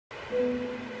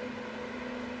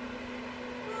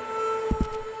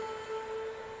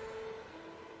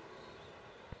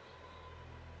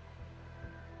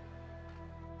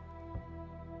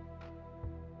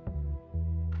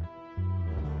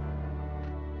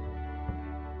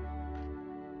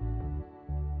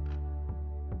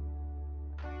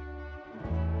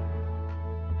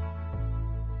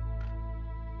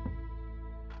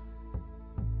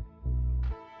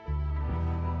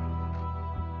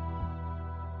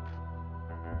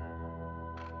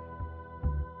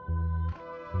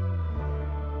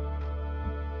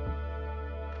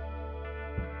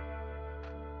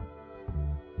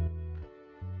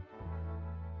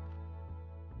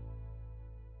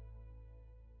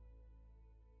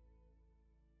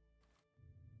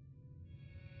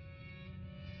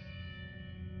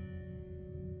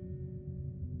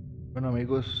Bueno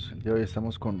amigos, el día de hoy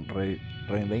estamos con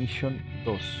Redemption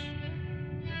 2.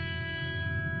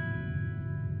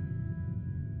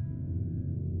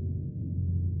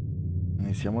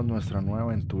 Iniciamos nuestra nueva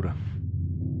aventura.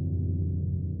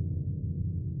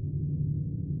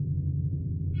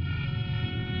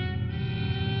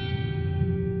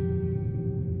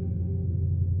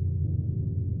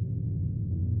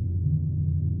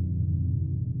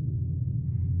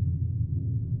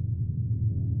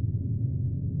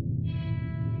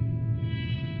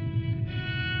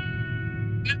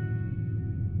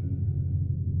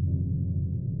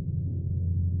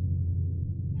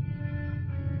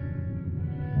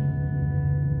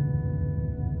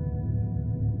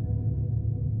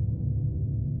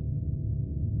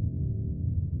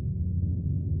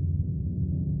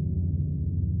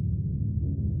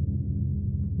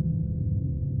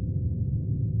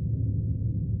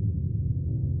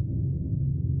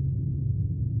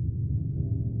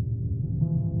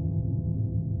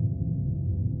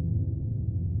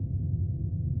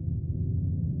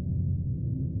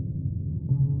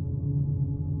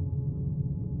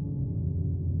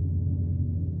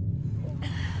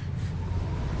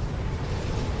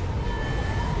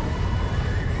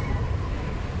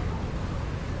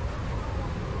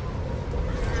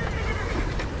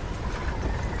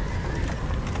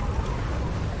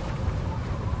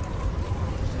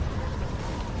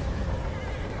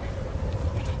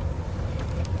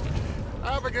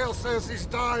 Abigail says he's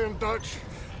dying, Dutch.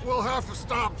 We'll have to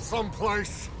stop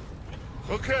someplace.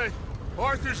 Okay.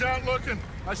 Arthur's out looking.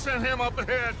 I sent him up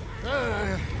ahead.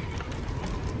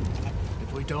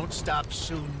 If we don't stop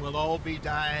soon, we'll all be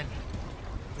dying.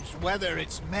 This weather,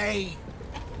 it's May.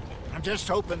 I'm just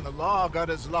hoping the law got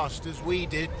as lost as we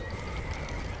did.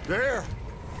 There.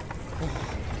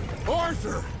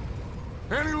 Arthur!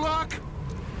 Any luck?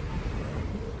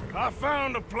 I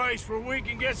found a place where we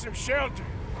can get some shelter.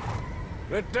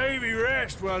 Let Davy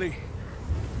rest while he...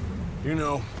 You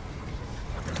know.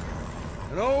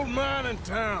 An old mining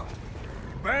town.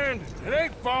 Abandoned. It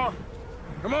ain't far.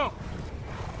 Come on.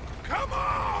 Come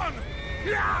on!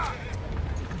 Yeah!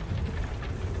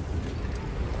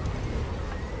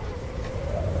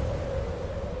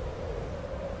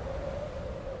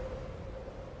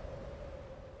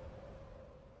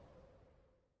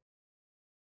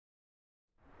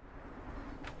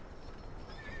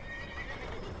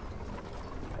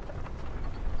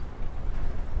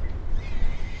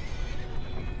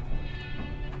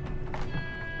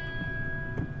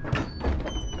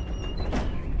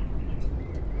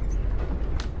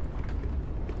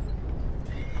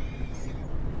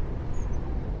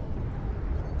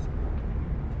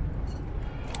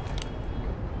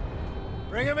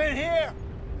 Bring him in here!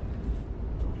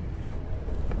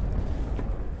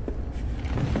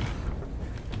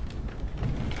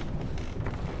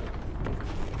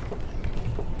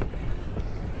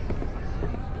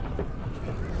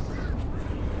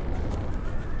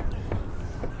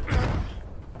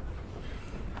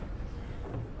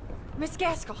 Miss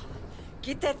Gaskell,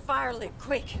 get that fire lit,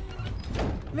 quick.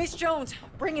 Miss Jones,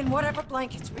 bring in whatever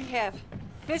blankets we have.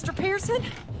 Mr. Pearson,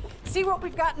 see what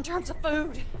we've got in terms of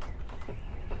food.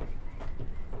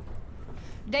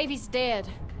 Davy's dead.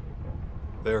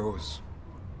 There was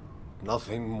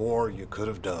nothing more you could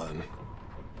have done.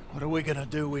 What are we gonna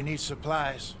do? We need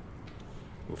supplies.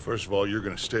 Well, first of all, you're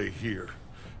gonna stay here,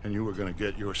 and you were gonna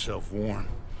get yourself warm.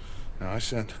 Now, I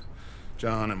sent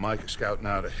John and Micah scouting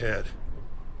out ahead.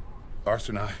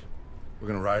 Arthur and I, we're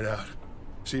gonna ride out,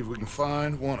 see if we can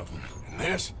find one of them. And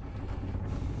this?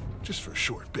 Just for a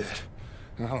short bit.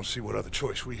 And I don't see what other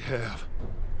choice we have.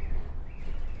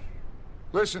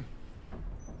 Listen.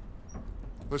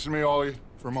 Listen to me, all of you,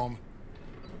 for a moment.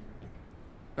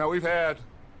 Now, we've had,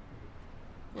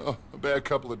 well, a bad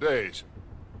couple of days.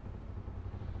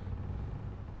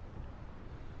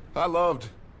 I loved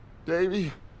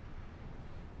Davy.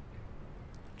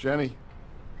 Jenny,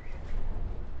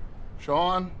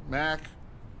 Sean, Mac,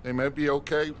 they may be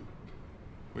okay.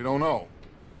 We don't know.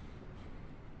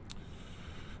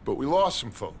 But we lost some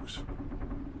folks.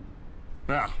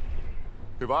 Now,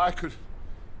 if I could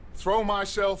throw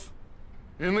myself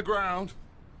in the ground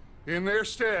in their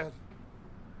stead,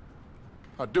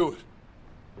 I'd do it.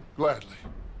 Gladly.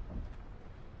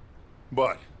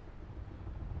 But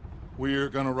we're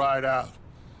gonna ride out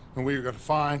and we're gonna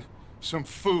find some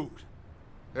food.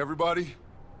 Everybody,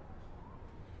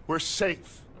 we're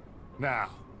safe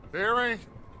now. There ain't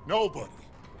nobody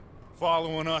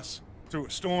following us through a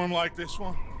storm like this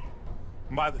one.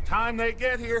 And by the time they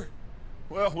get here,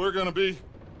 well, we're gonna be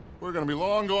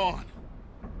long gone.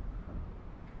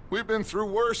 We've been through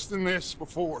worse than this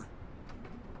before.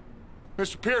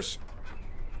 Mr. Pearson,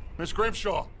 Miss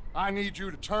Grimshaw, I need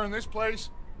you to turn this place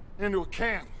into a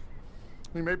camp.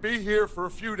 We may be here for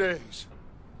a few days.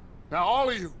 Now, all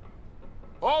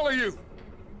of you,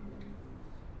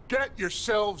 get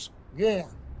yourselves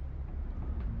warm.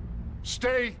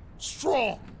 Stay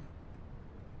strong.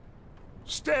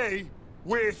 Stay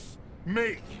with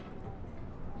me.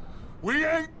 We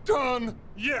ain't done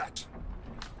yet.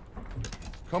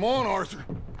 Come on, Arthur.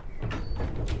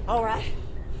 All right.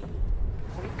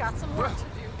 We've got some work to do.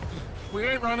 We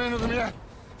ain't run into them yet,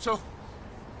 so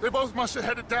they both must have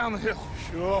headed down the hill.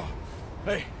 Sure.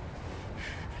 Hey,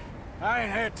 I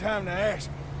ain't had time to ask.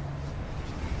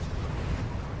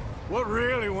 What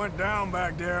really went down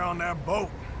back there on that boat?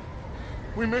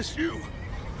 We missed you.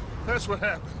 That's what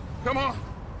happened. Come on.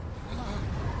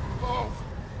 Oh.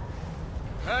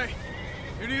 Hey,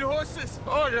 you need horses?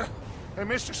 Oh, yeah. Hey,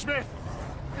 Mr. Smith,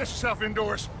 get yourself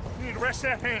indoors. You need to rest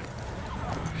that hand.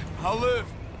 I'll live.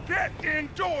 Get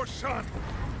indoors, son.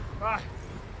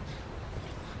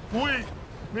 We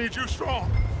need you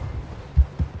strong.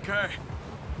 Okay.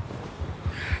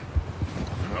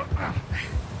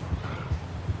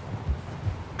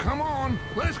 Come on,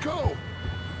 let's go.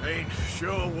 Ain't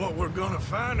sure what we're gonna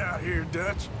find out here,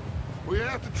 Dutch. We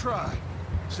have to try.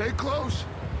 Stay close.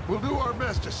 We'll do our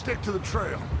best to stick to the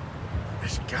trail.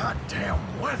 This goddamn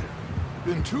weather.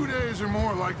 Been 2 days or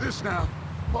more like this now.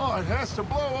 Oh, it has to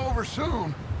blow over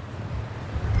soon.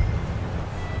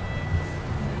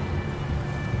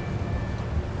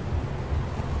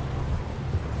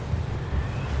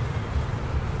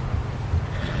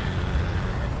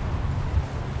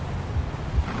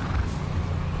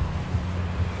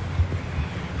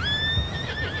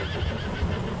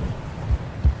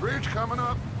 Bridge coming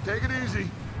up. Take it easy.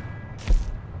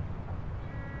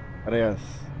 Áreas.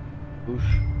 Push.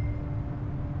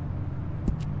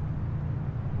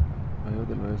 Medio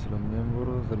del oeste, los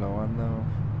miembros de la banda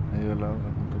medio helados a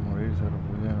punto de morir se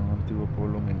refugian en un antiguo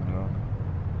pueblo mineral.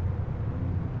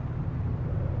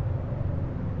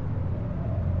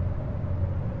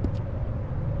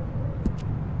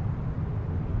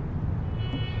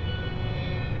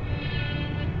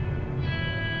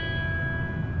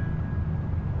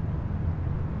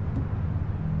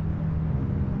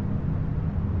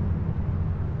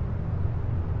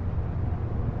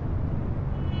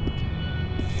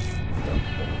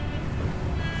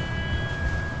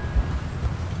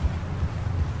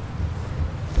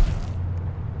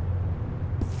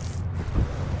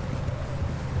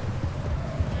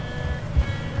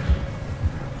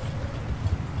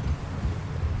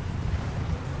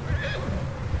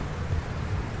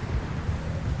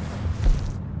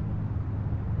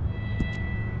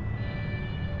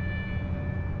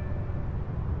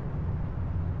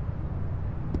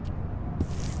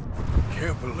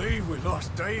 Can't believe we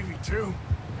lost Davy, too.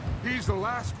 He's the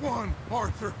last one,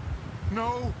 Arthur.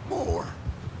 No more.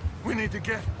 We need to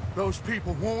get those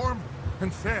people warm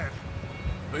and fed.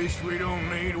 At least we don't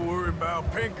need to worry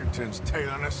about Pinkertons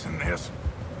tailing us in this.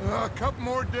 A couple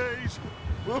more days,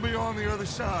 we'll be on the other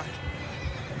side.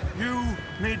 You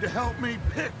need to help me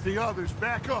pick the others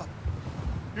back up.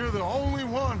 You're the only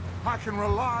one I can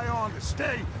rely on to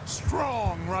stay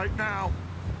strong right now.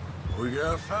 We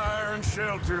got fire and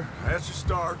shelter. That's a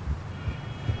start.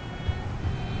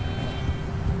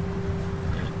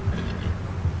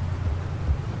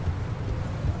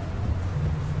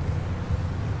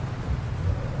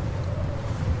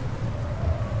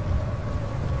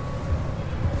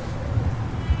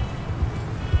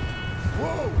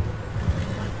 Whoa!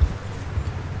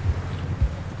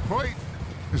 Wait,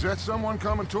 is that someone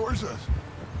coming towards us?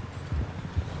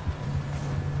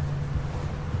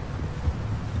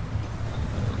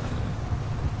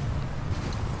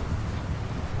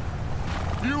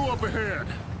 You up ahead.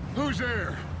 Who's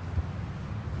there?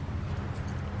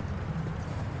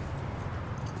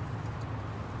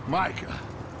 Micah.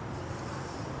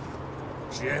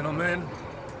 Gentlemen,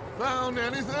 Found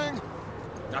anything?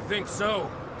 I think so.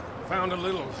 Found a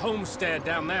little homestead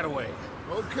down that way.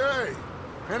 Okay.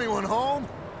 Anyone home?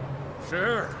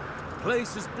 Sure.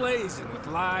 Place is blazing with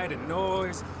light and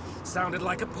noise. Sounded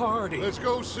like a party. Let's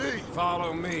go see.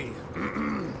 Follow me.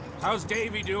 How's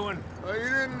Davy doing? He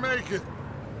didn't make it.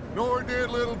 Nor did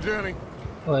little Jenny.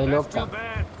 Oye, That's too loca.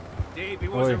 bad. Davy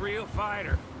was Oy. a real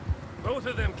fighter. Both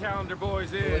of them calendar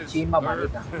boys is. chimba, or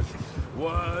marica.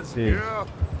 was. Sí. Yeah.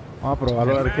 Vamos a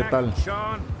probarlo a ver qué tal.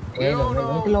 Sean, Melo,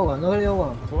 no te lo hago, no te lo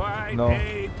hago. quite No.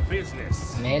 a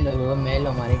business. Melo, luego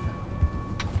melo, marica.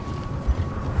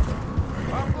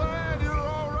 I'm glad you're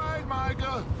all right,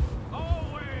 Micah.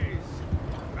 Always.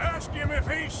 Ask him if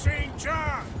he's seen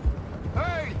John.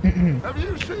 Hey, have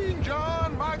you seen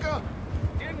John, Micah?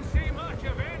 Didn't see much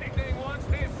of anything once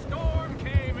this storm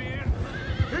came in.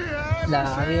 He hasn't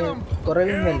La seen him. corre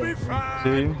bien He'll melo. be fine.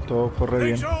 Sí, todo corre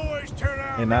bien. Things always turn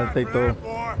out En right alta y for todo. that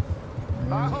boy.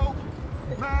 I hope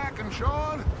Mac and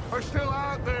Sean are still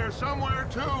out there somewhere,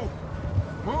 too.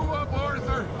 Move up,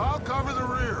 Arthur. I'll cover the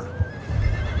rear.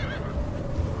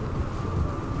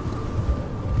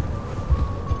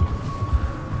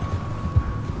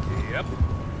 Yep.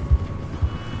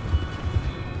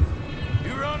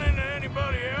 You run into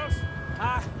anybody else?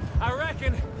 I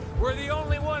reckon we're the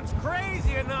only ones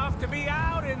crazy enough to be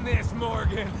out in this,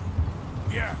 Morgan.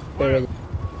 Yeah, Pero well,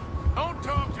 don't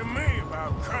talk to me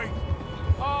about crazy.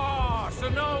 Oh, so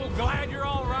no, glad you're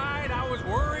all right. I was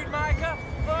worried, Micah.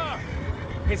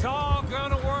 Look, it's all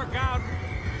gonna work out.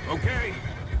 Okay,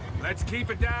 let's keep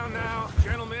it down now,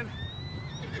 gentlemen.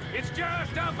 It's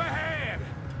just up ahead.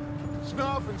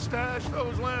 Snuff and stash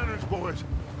those lanterns, boys.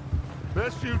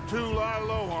 Best you two lie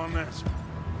low on this.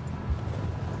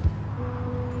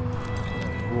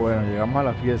 Bueno, llegamos a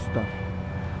la fiesta.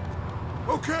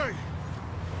 Okay,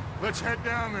 let's head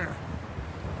down there.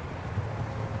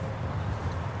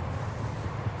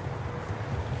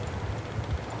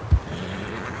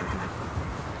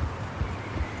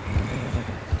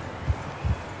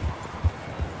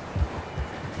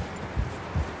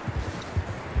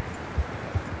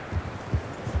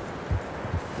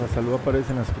 La salud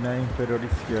aparece en la esquina inferior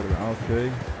izquierda. Ah,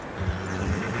 ok.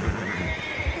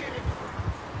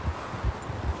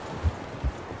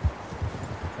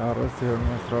 Ahora este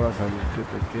muestra la salud que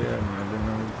te queda a nivel de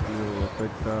núcleo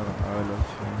afecta a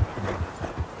velocidad.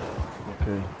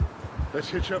 Ok, Let's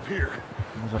hitch up here.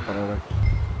 vamos a parar aquí.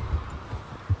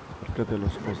 Acércate a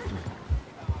los postes.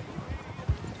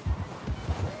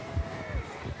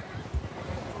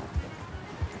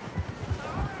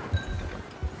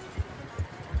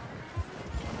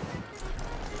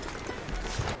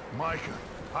 Micah,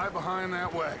 hide behind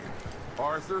that wagon.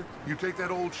 Arthur, you take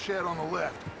that old shed on the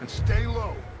left and stay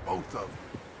low, both of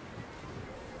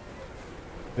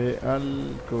you. Ve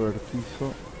al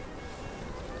cobertizo.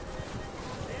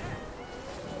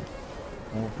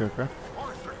 ¿Cómo que acá?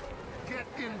 Arthur, get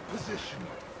in position.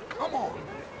 Come on.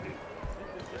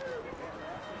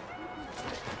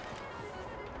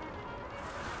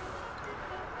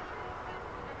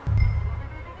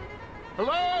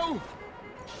 Hello?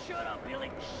 Shut up, Billy.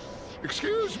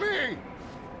 Excuse me.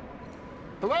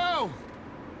 Hello?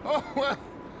 Oh, well,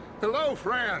 hello,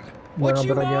 friend. Bueno,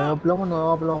 pero yo veo plomo,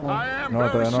 no veo plomo. I am No,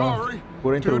 very todavía no. sorry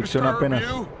Pura to introducción disturb apenas.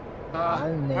 you.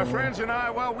 Ande. My friends and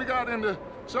I, well, we got into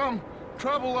some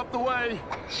trouble up the way,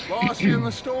 lost in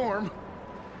the storm.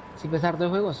 ¿Sí pesar de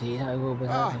juego? Sí, algo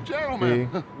pesado. Gentlemen,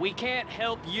 Sí. We can't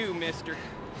help you, mister.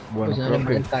 Bueno, Pues yo no le creo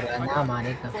puedo que cargar nada,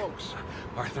 marica. folks,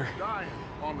 Arthur, dying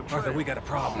on the Arthur, trail. we got a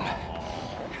problem.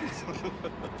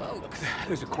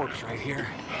 There's a corpse right here.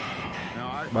 Now,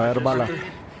 I va a haber bala.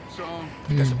 some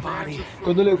There's a body.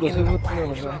 ¿Cuánto le costó?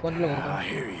 ¿Cuánto le costó? I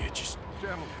hear you. Just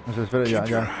gentlemen. No se espera, ya, keep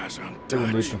your ya. eyes on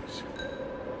Segundito. Dutch.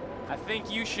 I think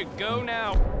you should go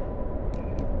now.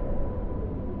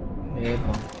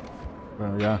 Epa.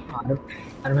 Bueno, ya.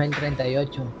 Arma el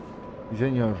 38. Sí,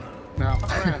 señor. Now,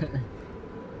 friend,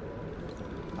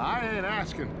 I ain't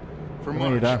asking for ¿Cómo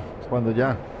much. irá? Cuando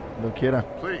ya lo quiera.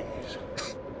 Please,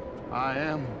 I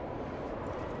am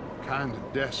kind of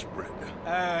desperate.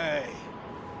 Hey,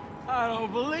 I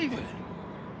don't believe it.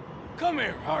 Come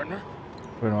here, partner.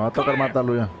 Bueno, va a tocar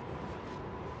matarlo ya.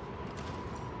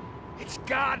 It's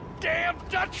goddamn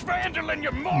Dutch Vanderlyn,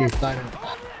 you moron. Disparo.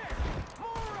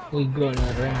 Uy, gol,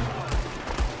 la rena.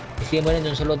 Y sigue mueren de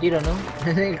un solo tiro,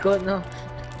 ¿no? El gol, no.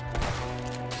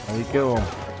 Ahí quedó.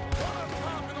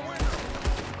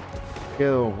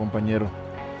 Quedó, compañero.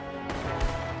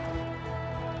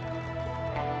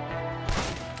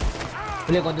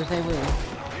 Julio, ¿cuánto está de juego?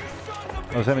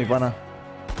 No sé, mi pana.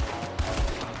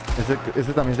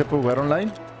 ¿Ese también se puede jugar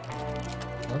online?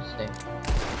 No sé.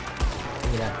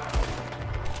 Mira.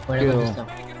 Bueno, ¿cuánto está?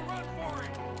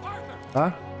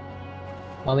 ¿Ah?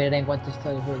 Vamos a mirar en cuánto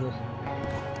está el juego.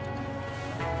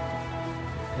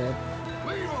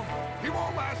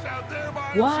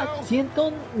 What?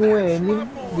 109.000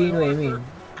 19.000.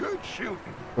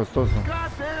 Costoso.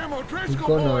 Y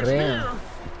gonorrea.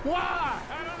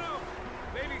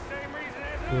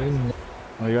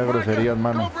 No diga groserías,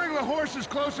 mano. Go bring the horses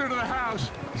closer to the house.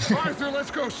 Arthur,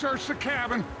 let's go search the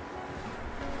cabin.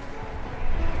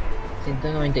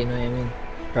 199.000.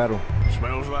 Caro.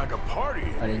 Smells like a party.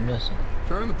 Cariñoso.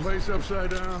 Turn the place upside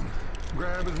down.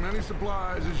 Grab as many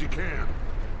supplies as you can.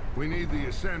 We need the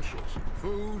essentials.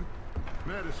 Food,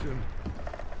 medicine,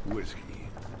 whiskey.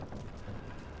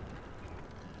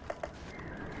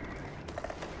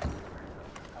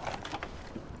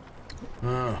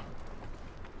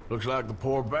 Looks like the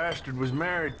poor bastard was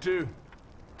married too.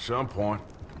 At some point.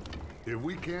 If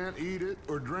we can't eat it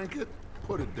or drink it,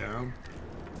 put it down.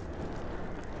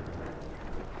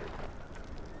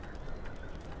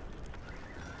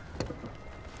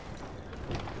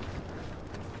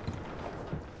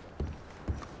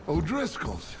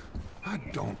 O'Driscoll's. I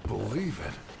don't believe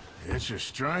it. It's a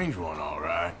strange one, all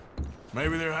right.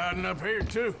 Maybe they're hiding up here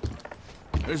too.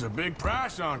 There's a big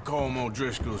price on Colm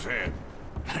O'Driscoll's head.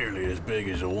 Nearly as big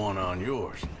as the one on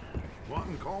yours.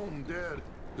 Wanting Colm dead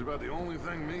is about the only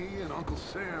thing me and Uncle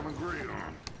Sam agreed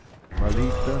on.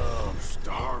 Maldita. I'm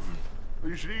starving.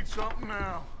 Well, you should eat something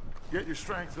now. Get your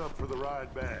strength up for the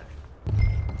ride back.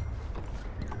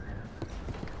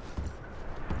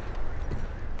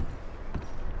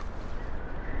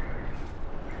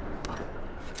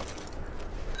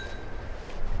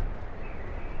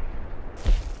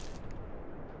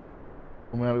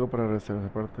 Come algo para reservar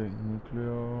parte del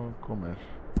núcleo, comer.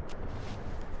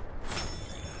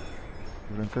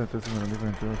 Diferente de tres tendrán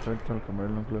diferentes efectos al comer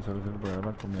el núcleo se reservará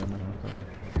la comida mejor.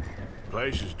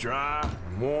 Place is dry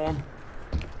and warm.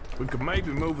 We could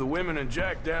maybe move the women and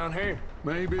Jack down here.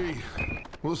 Maybe.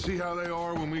 We'll see how they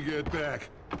are when we get back.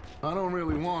 I don't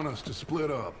really want us to split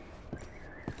up.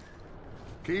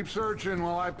 Keep searching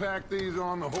while I pack these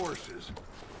on the horses.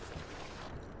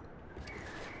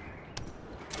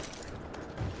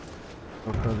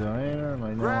 Hojas de avena, no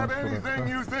hay nada Grab más por anything acá.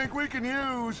 you think we can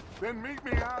use, then meet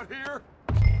me out here.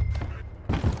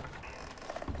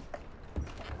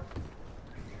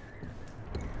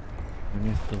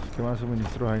 Suministros, ¿qué más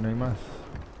suministros hay? No hay más.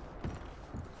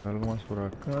 Algo más por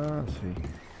acá, sí.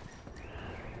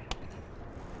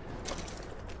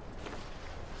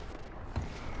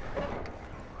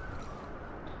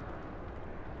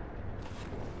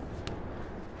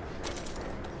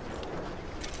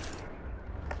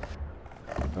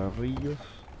 Carrillos.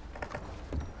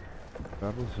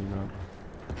 Carros y garros.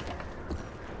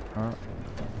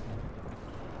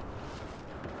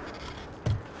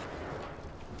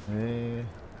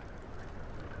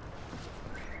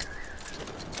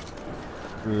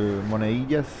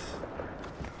 Monedillas.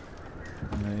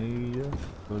 Monedillas.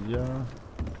 Esto ya.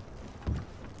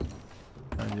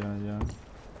 Ya.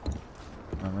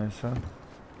 La mesa.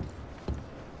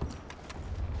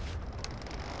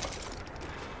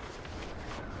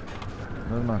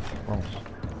 No es más, vamos.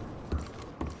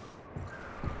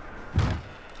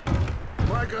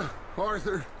 Micah,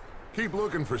 Arthur, keep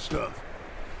looking for stuff.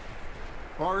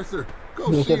 Arthur,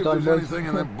 go Dice see if todo el there's bolso. anything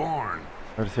in that barn.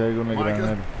 A ver si hay algo en el Micah,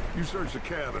 granero. you search the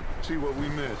cabin, see what we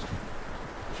missed.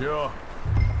 Sure.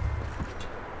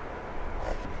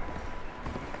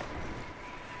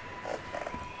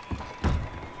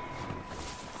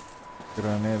 El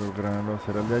granero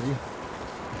será el de allí.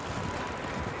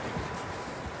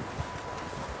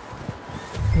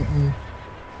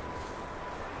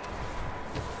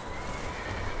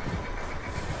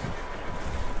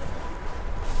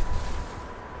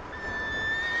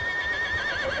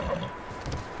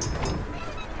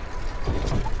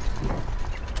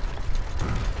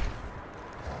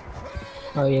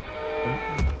 Ah, bien.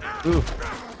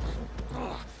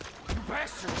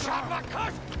 Bastard shot my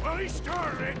cousin! Well, he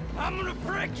started it. I'm gonna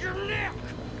break your neck!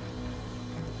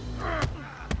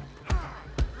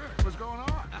 What's going on?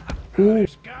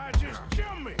 This guy just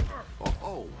jumped me.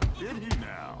 Oh, did he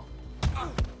now?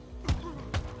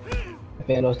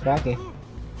 Pero los trajes.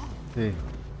 Sí.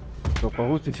 Toca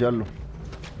justiciarlo.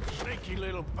 Sneaky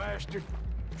little bastard.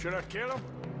 Should I kill him?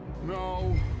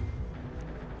 No.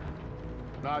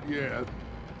 Not yet.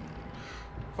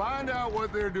 Find out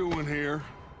what they're doing here,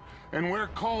 and where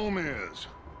Colm is.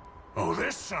 Oh,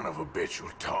 this son of a bitch will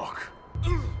talk.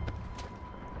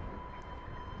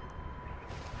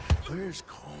 Where's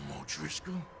Colm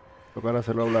O'Driscoll? Tocar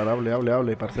hacerlo hablar.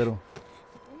 Hable, parcero.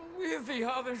 With the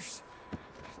others.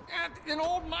 At an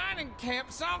old mining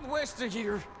camp southwest of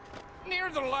here. near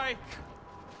the lake.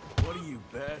 What are you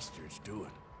bastards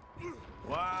doing?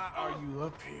 Why are you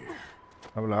up here?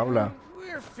 Habla, habla.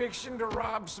 We're fixing to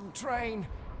rob some train.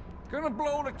 Gonna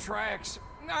blow the tracks.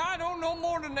 I don't know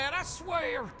more than that, I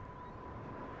swear.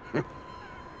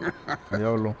 Ahí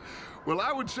hablo. Well,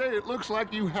 I would say it looks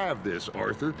like you have this,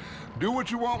 Arthur. Do what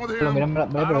you want with Lo him.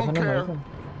 miran varias I don't personas, care. parece.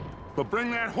 But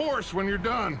bring that horse when you're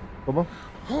done. ¿Cómo?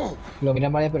 Oh, Lo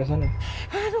miran varias personas.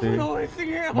 I don't Sí. know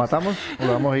anything else. ¿Lo matamos o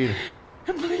lo vamos a ir?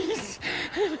 Please.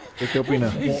 ¿Qué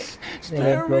opinas? De ver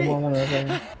Spare plomo, me. mano, de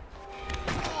verdad.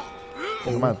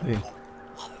 Que lo mate.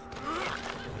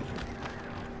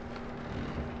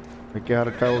 Hay que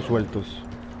dejar cabos sueltos.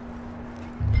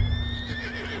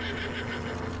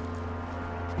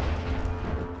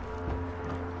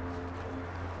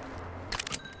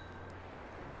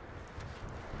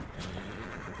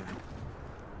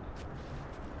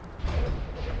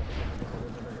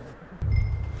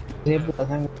 Sí, puta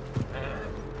sangre.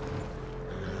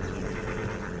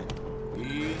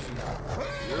 Easy.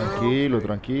 Tranquilo,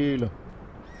 tranquilo.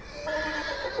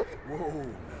 Whoa,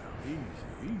 now, easy,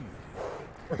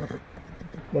 easy.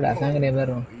 Pura sangre,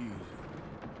 perro.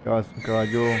 Un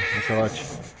caballo azabache.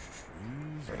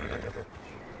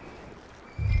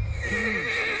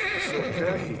 It's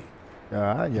okay.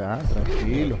 Ya,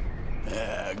 tranquilo.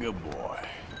 Yeah, good boy.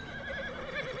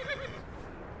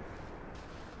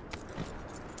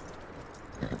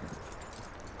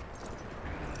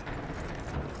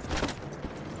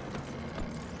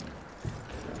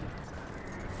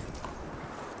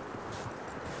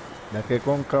 Ya que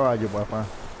con caballo, papá.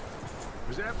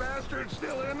 is that bastard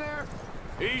still in there?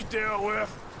 He's dealt with.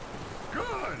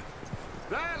 Good.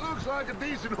 That looks like a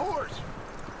decent horse.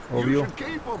 You Obvio. should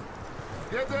keep him.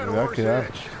 Get that Me voy a horse quedar.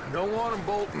 hitched. Don't want him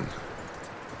bolting.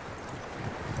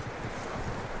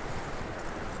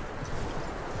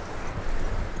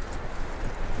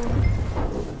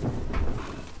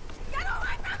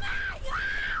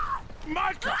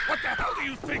 Micah, what the hell do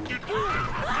you think you're doing?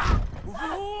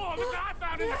 Whoa, look what I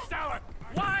found in the cellar.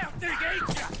 Wild thing,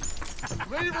 ain't ya?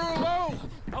 Leave her alone.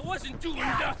 I wasn't doing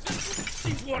nothing.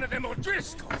 She's one of them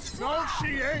O'Driscolls. No,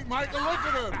 she ain't, Michael. Look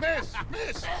at her. Miss.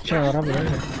 Se agarra por ahí.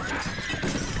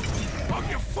 Oh,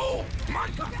 you fool!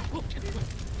 Micah!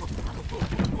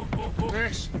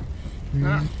 Miss.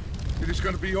 Now, it is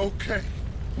going to be okay.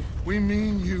 We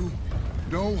mean you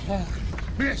no harm.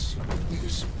 Miss.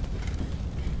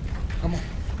 Come on.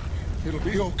 It'll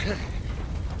be okay.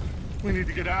 We need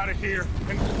to get out of here,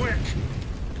 and quick.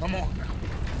 Come on now.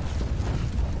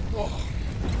 Oh.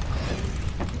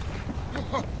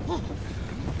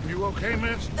 You okay,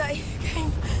 miss? They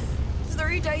came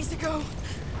 3 days ago.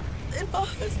 And my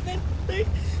husband, they...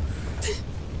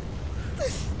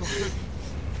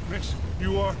 Miss,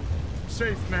 you are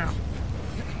safe now.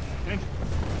 And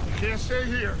you can't stay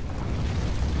here.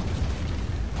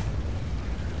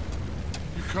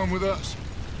 You come with us.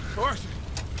 Arthur.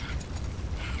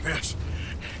 Miss,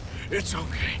 it's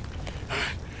okay.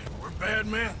 We're bad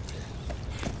men.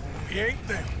 We ain't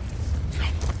them.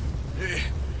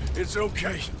 It's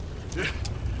okay.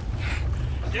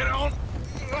 Get on.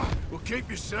 We'll keep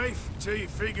you safe until you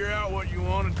figure out what you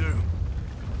want to do.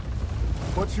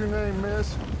 What's your name,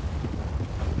 miss?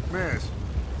 Miss.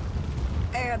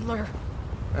 Adler.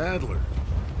 Adler.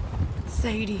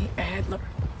 Sadie Adler.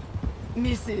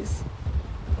 Mrs.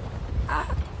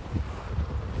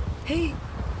 He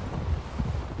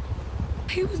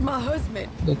was my husband.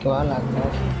 ¿De qué va la cosa?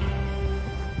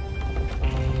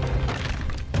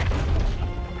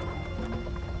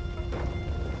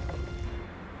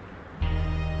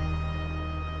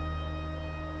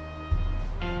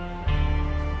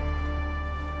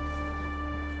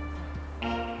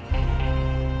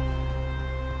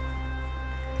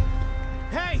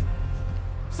 Hey!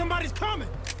 Somebody's coming!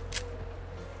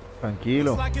 Tranquilo.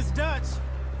 Looks like it's Dutch.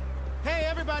 Hey,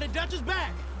 everybody, Dutch is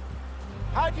back!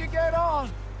 How'd you get on?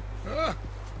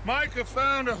 Micah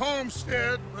found a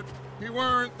homestead, but he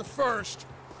weren't the first.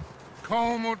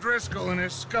 Colm O'Driscoll and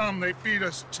his scum, they beat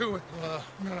us to it.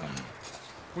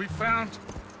 We found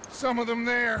some of them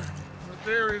there, but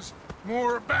there is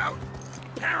more about,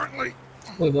 apparently.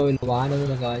 Uy, voy, lo bajan de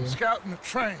los caballos. Scouting the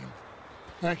train.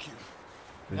 Thank you.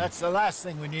 That's the last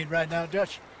thing we need right now,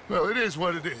 Dutch. Well, it is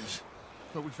what it is.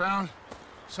 But we found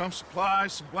some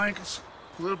supplies, some blankets,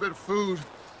 a little bit of food,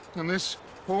 and this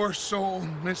poor soul,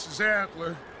 Mrs.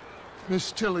 Adler,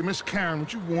 Miss Tilly, Miss Karen,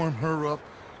 would you warm her up?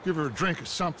 Give her a drink or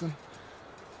something?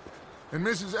 And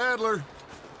Mrs. Adler,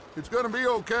 it's gonna be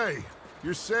okay.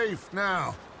 You're safe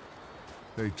now.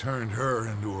 They turned her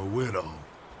into a widow.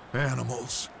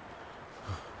 Animals.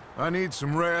 I need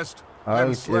some rest. Ah, el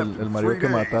marido que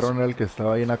mataron era el que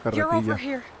estaba ahí en la You're over carretilla.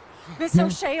 here. Miss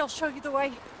O'Shea will show you the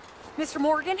way. Mr.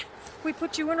 Morgan, we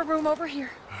put you in a room over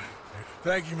here.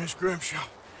 Thank you, Miss Grimshaw.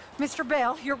 Mr.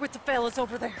 Bell, you're with the fellas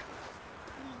over there.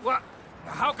 What?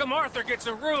 How come Arthur gets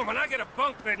a room and I get a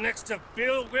bunk bed next to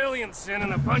Bill Williamson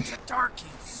and a bunch of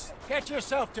darkies? Get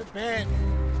yourself to bed.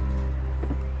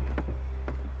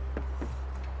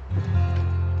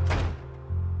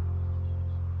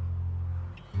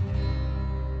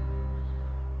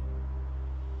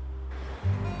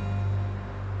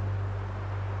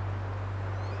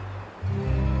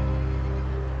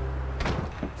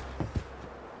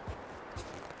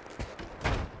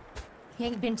 He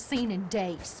ain't been seen in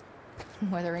days.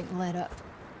 Weather ain't let up.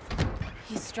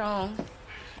 He's strong,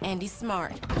 and he's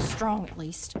smart. Strong, at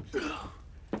least.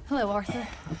 Hello, Arthur.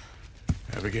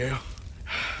 Abigail?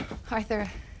 Arthur,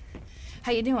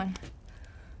 how you doing?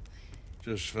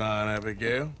 Just fine,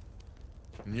 Abigail.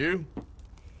 And you?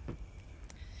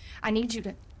 I need you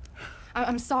to...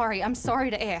 I'm sorry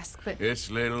to ask, but...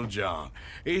 It's little John.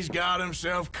 He's got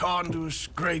himself caught into a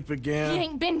scrape again. He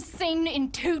ain't been seen in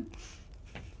 2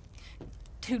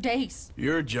 days.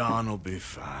 Your John will be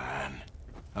fine.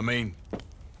 I mean,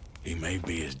 he may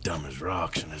be as dumb as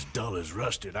rocks and as dull as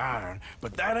rusted iron,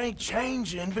 but that ain't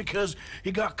changing because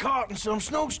he got caught in some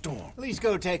snowstorm. Please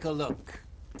go take a look.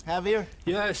 Javier?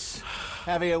 Yes.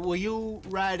 Javier, will you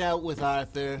ride out with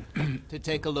Arthur to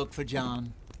take a look for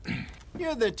John?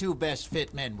 You're the 2 best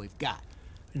fit men we've got.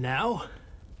 Now?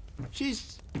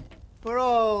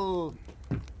 We're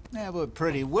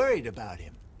pretty worried about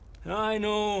him. I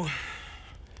know.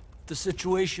 The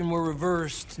situation were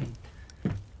reversed, and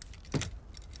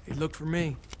he looked for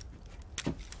me.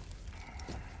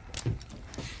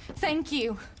 Thank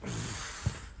you.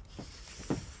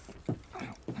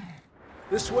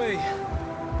 This way.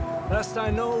 Last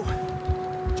I know,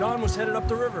 John was headed up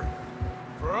the river.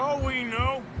 For all we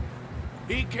know,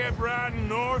 he kept riding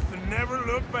north and never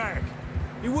looked back.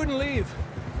 He wouldn't leave.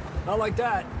 Not like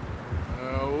that.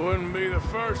 Wouldn't be the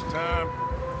first time.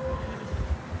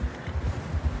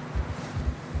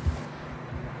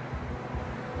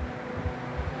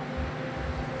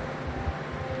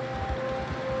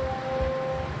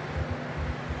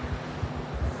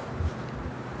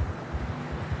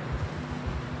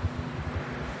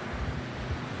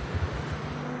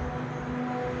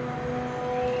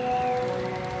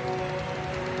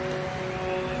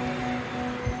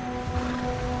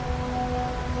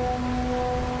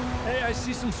 I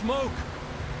see some smoke.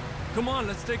 Come on,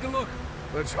 let's take a look.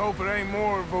 Let's hope it ain't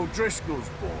more of O'Driscoll's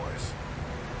boys.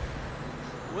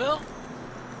 Well...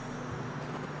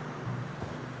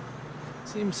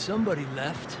 seems somebody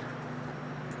left.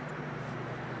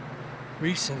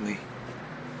 Recently.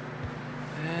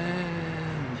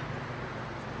 And...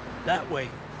 that way.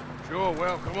 Sure,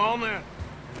 well, come on then.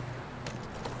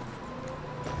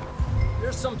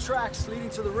 There's some tracks leading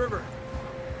to the river.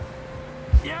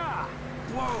 Yeah!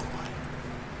 Whoa!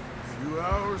 A few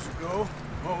hours ago,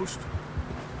 most.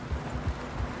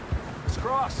 Let's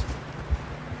cross.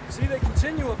 See, they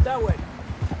continue up that way.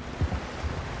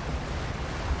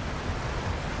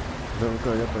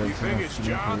 You think it's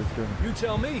John? You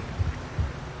tell me.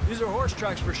 These are horse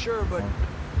tracks for sure, but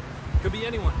could be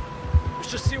anyone.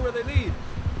 Let's just see where they lead.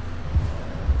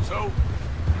 So,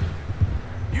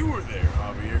 you were there,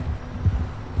 Javier.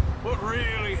 What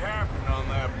really happened on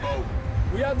that boat?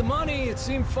 We had the money, it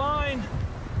seemed fine.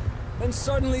 Then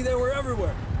suddenly they were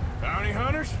everywhere. Bounty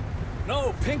hunters?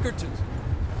 No, Pinkertons.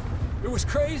 It was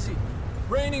crazy.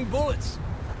 Raining bullets.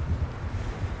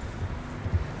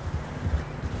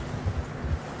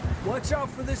 Watch out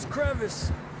for this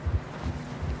crevice.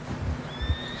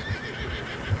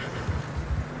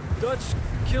 Dutch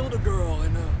killed a girl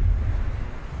in a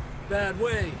bad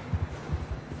way.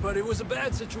 But it was a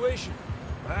bad situation.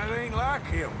 That ain't like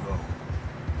him, though.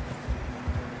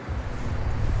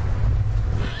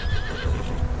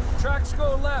 Tracks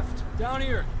go left, down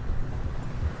here.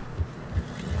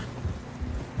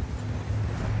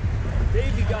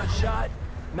 Davey got shot.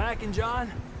 Mac and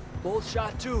John, both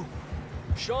shot too.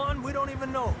 Sean, we don't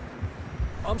even know.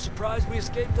 I'm surprised we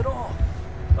escaped at all.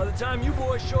 By the time you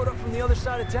boys showed up from the other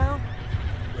side of town,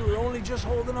 we were only just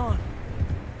holding on.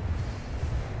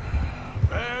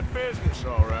 Bad business,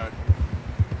 all right.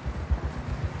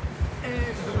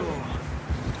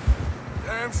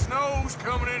 Damn snow's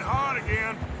coming in hot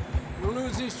again. We'll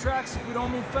lose these tracks if we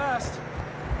don't move fast.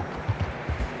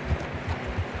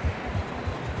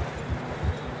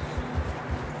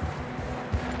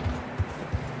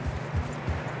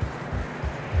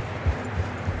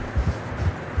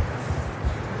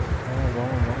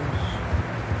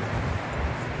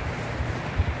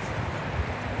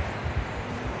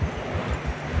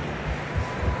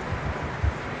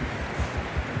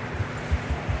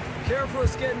 careful,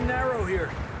 it's getting narrow here.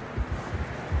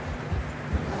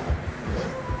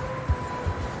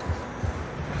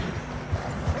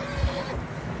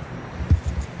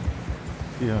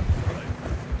 Yeah.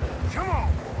 Come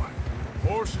on, boy.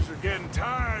 Horses are getting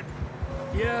tired.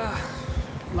 Yeah,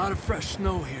 a lot of fresh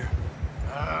snow here.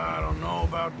 I don't know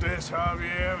about this,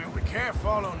 Javier. I mean, we can't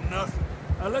follow nothing.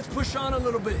 Let's push on a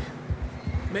little bit.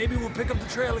 Maybe we'll pick up the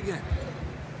trail again.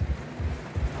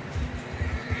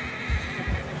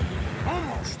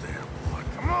 Almost there, boy.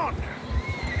 Come on now.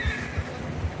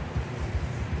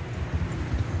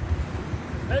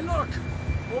 Hey, look!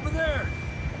 Over there!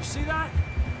 You see that?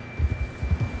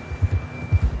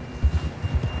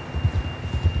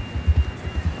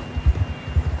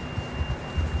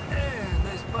 Yeah,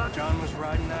 nice spot. John was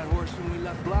riding that horse when we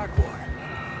left Blackwater.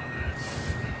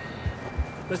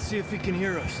 Let's see if he can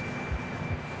hear us.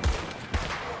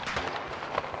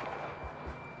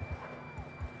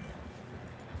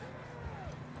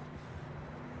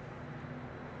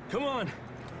 Come on!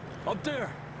 Up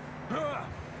there! Up.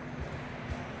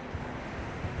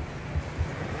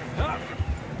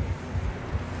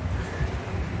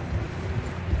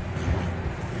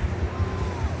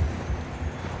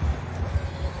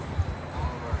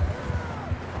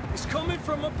 He's coming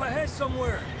from up ahead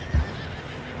somewhere.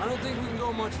 I don't think we can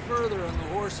go much further on the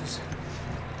horses.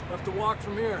 We'll have to walk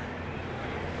from here.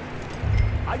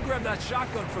 I'd grab that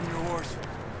shotgun from your horse.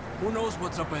 Who knows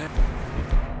what's up ahead?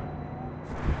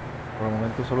 Por el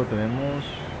momento solo tenemos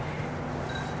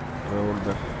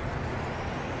revólver.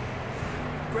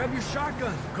 Grab your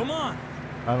shotgun. Come on.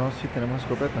 Ah, no, sí tenemos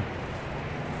escopeta.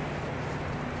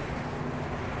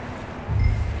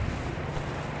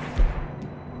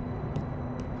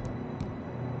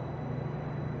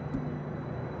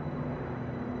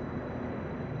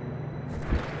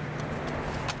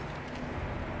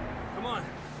 Come on.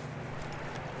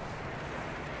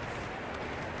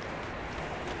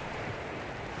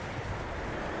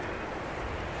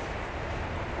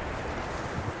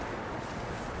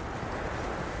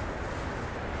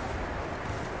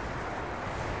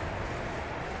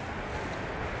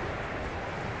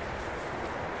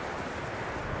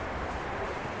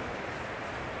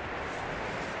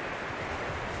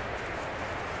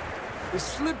 It's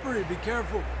slippery, be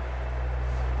careful.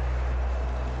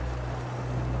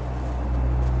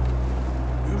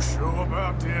 You sure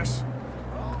about this?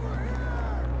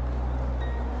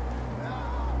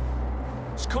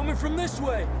 It's coming from this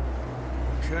way.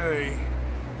 Okay.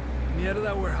 And yet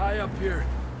that we're high up here.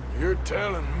 You're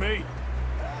telling me.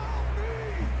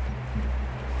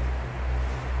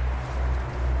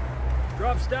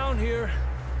 Drops down here.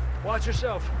 Watch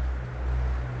yourself.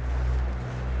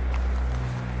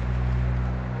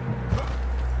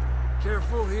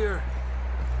 Careful here.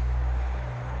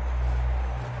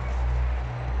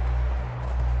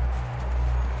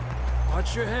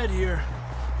 Watch your head here.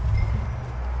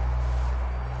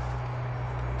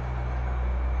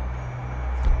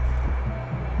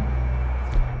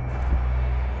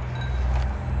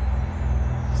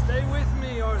 Stay with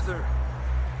me, Arthur.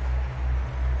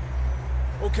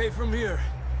 Okay, from here.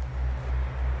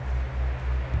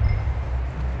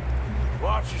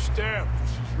 Watch your step.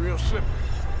 This is real slippery.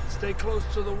 Stay close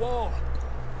to the wall.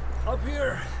 Up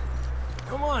here.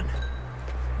 Come on.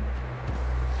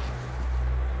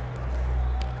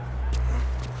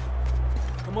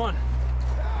 Come on.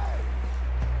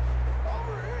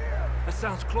 Over here. That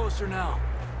sounds closer now.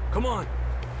 Come on.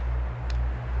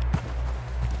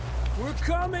 We're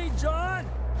coming, John!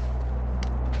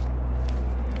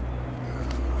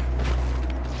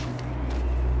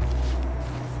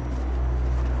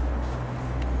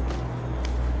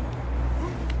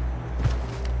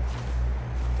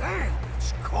 Damn,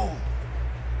 it's cold.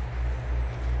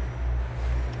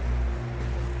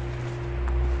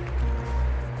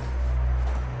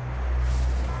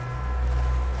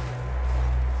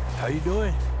 How you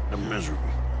doing? I'm miserable.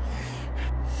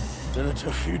 Been a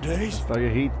tough few days. Está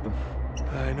viejito.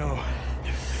 I know.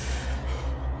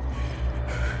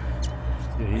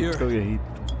 Viejito, viejito.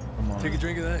 Come on. Take a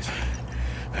drink of that.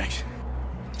 Thanks.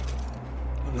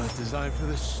 I'm not designed for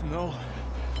this snow.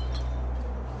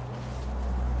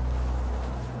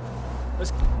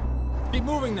 Let's keep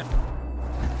moving then.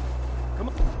 Come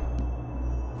on.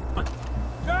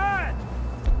 John!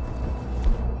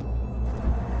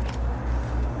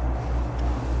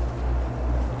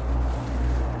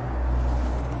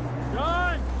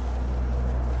 John!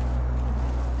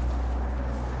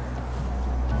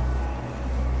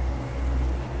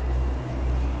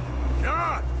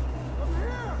 John! Up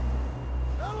here!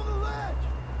 Down on the ledge!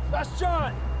 That's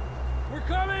John! We're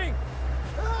coming!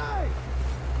 Hey!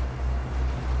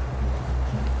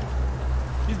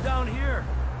 He's down here.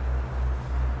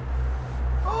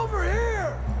 Over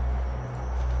here.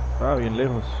 Estaba bien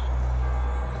lejos.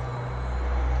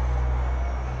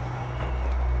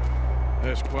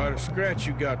 That's quite a scratch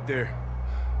you got there.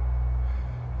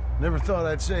 Never thought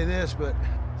I'd say this, but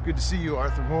it's good to see you,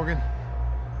 Arthur Morgan.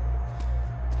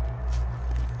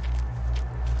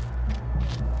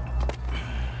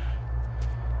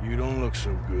 You don't look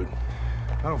so good.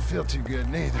 I don't feel too good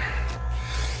neither.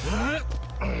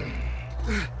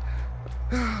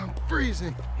 I'm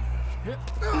freezing.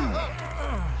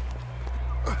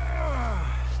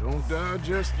 Don't die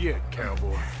just yet,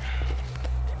 cowboy.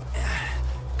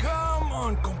 Come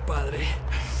on, compadre.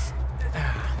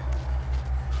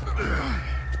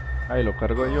 Ahí lo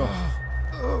cargo yo.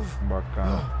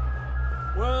 Bacán.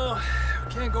 Well,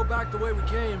 we can't go back the way we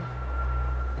came.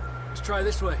 Let's try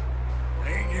this way.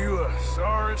 Ain't you a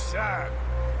sorry sight?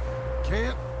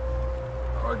 Can't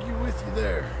argue with you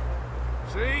there.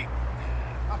 See?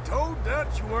 I told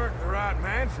Dutch you weren't the right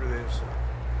man for this.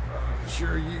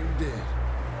 Sure you did.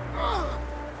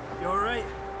 You all right?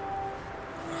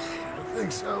 I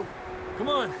think so. Come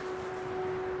on.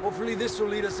 Hopefully this will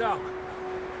lead us out.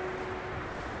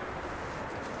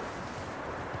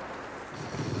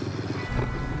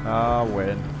 Ah,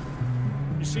 bueno.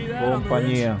 You see that on the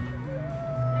ridge? Compañía.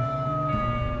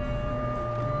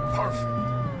 Perfect.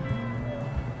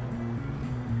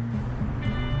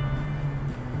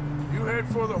 You head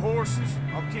for the horses.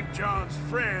 I'll keep John's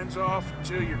friends off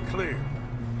until you're clear.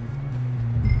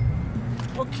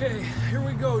 Okay, here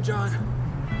we go, John.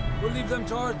 We'll leave them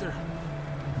to Arthur.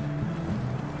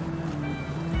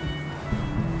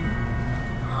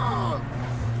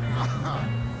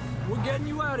 We're getting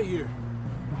you out of here.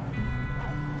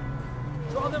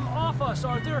 Draw them off us,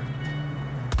 Arthur.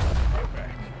 Get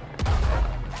back.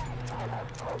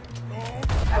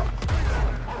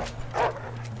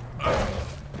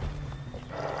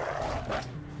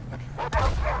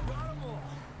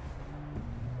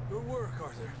 Good work,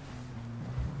 Arthur.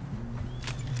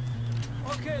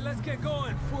 Okay, let's get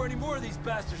going before any more of these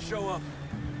bastards show up.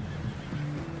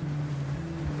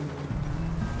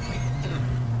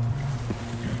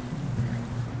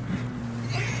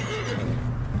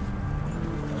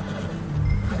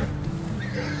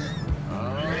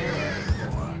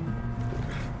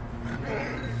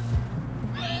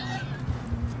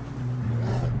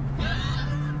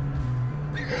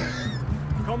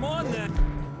 Come on, then.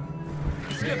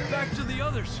 Let's get back to the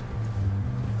others.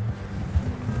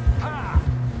 Ha!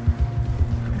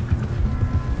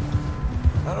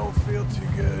 I don't feel too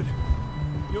good.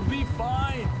 You'll be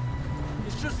fine.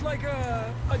 It's just like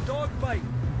a dog bite.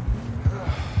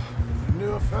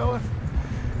 Knew a fella,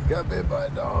 got bit by a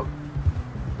dog,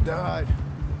 died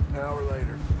an hour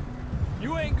later.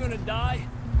 You ain't gonna die.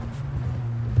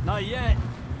 Not yet.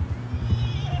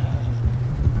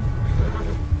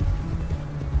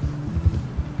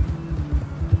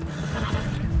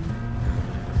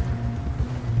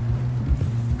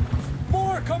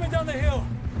 More coming down the hill.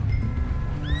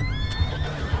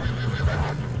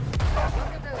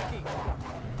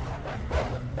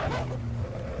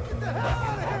 Get the hell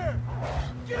out of here!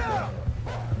 Get out!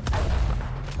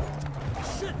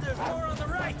 Shit, there's more on the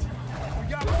right. We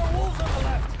got more wolves on the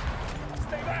left.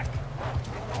 Stay back.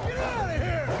 Get out of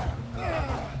here!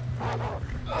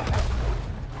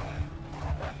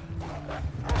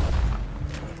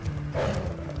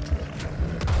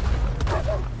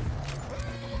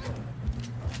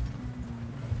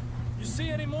 You see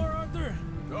any more, Arthur?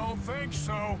 Don't think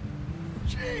so.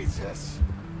 Jesus.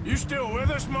 You still with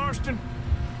us, Marston?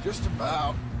 Just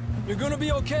about. You're gonna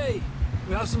be okay.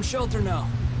 We have some shelter now.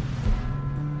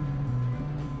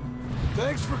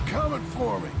 Thanks for coming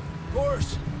for me. Of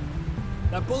course.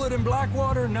 That bullet in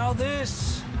Blackwater, now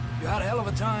this. You had a hell of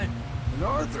a time. And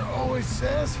Arthur always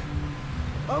says,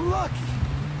 I'm lucky.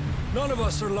 None of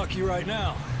us are lucky right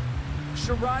now.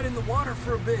 Should ride in the water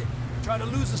for a bit. Try to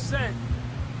lose a scent.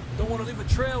 Don't want to leave a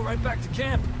trail right back to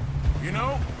camp. You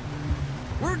know,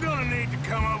 we're gonna need to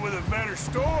come up with a better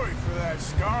story for that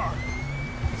scar.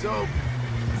 So,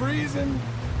 freezing,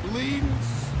 bleeding,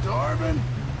 starving,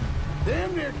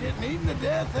 damn near getting eaten to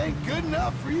death ain't good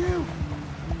enough for you.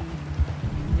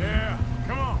 Yeah,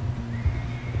 come on.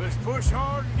 Let's push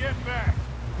hard and get back.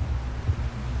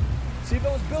 See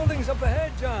those buildings up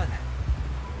ahead, John?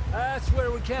 That's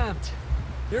where we camped.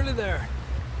 Nearly there.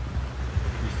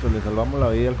 Listo, le salvamos la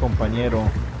vida al compañero,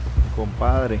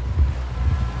 compadre.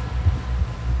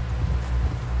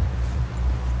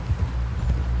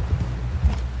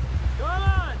 Come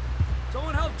on!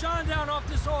 Someone help John down off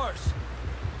this horse.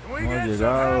 Can we Hemos get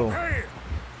llegado. some help here?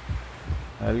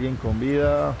 Alguien con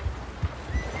vida.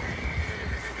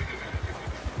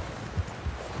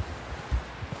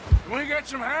 Can we get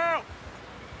some help?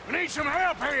 We need some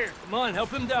help here! Come on, help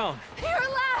him down. You're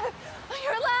alive!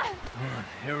 You're alive! Come on,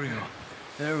 here we go.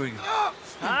 There we go.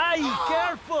 Ay,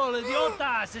 careful,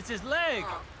 idiotas! It's his leg!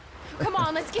 Come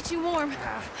on, let's get you warm.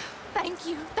 Thank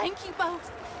you both.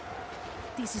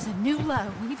 This is a new low,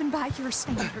 even by your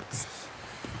standards.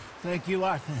 Thank you,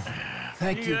 Arthur.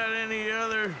 Thank you. You got any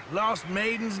other lost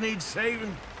maidens need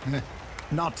saving?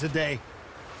 Not today.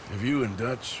 Have you and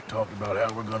Dutch talked about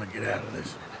how we're gonna get out of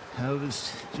this? I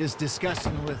was just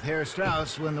discussing with Herr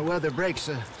Strauss when the weather breaks.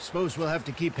 I suppose we'll have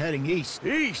to keep heading east.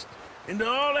 East? Into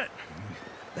all that...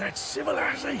 That's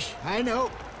civilization. I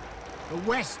know. The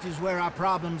west is where our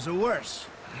problems are worse.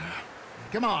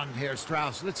 Come on, Herr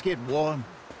Strauss, let's get warm.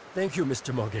 Thank you,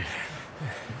 Mr. Mogge.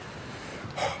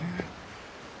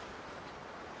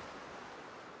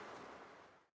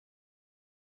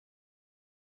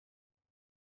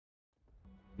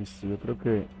 Listo, yo creo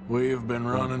que... We've been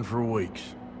running for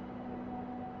weeks.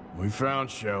 We found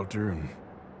shelter and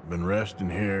been resting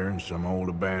here in some old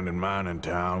abandoned mining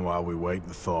town while we wait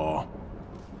the thaw.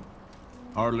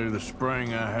 Hardly the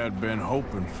spring I had been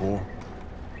hoping for.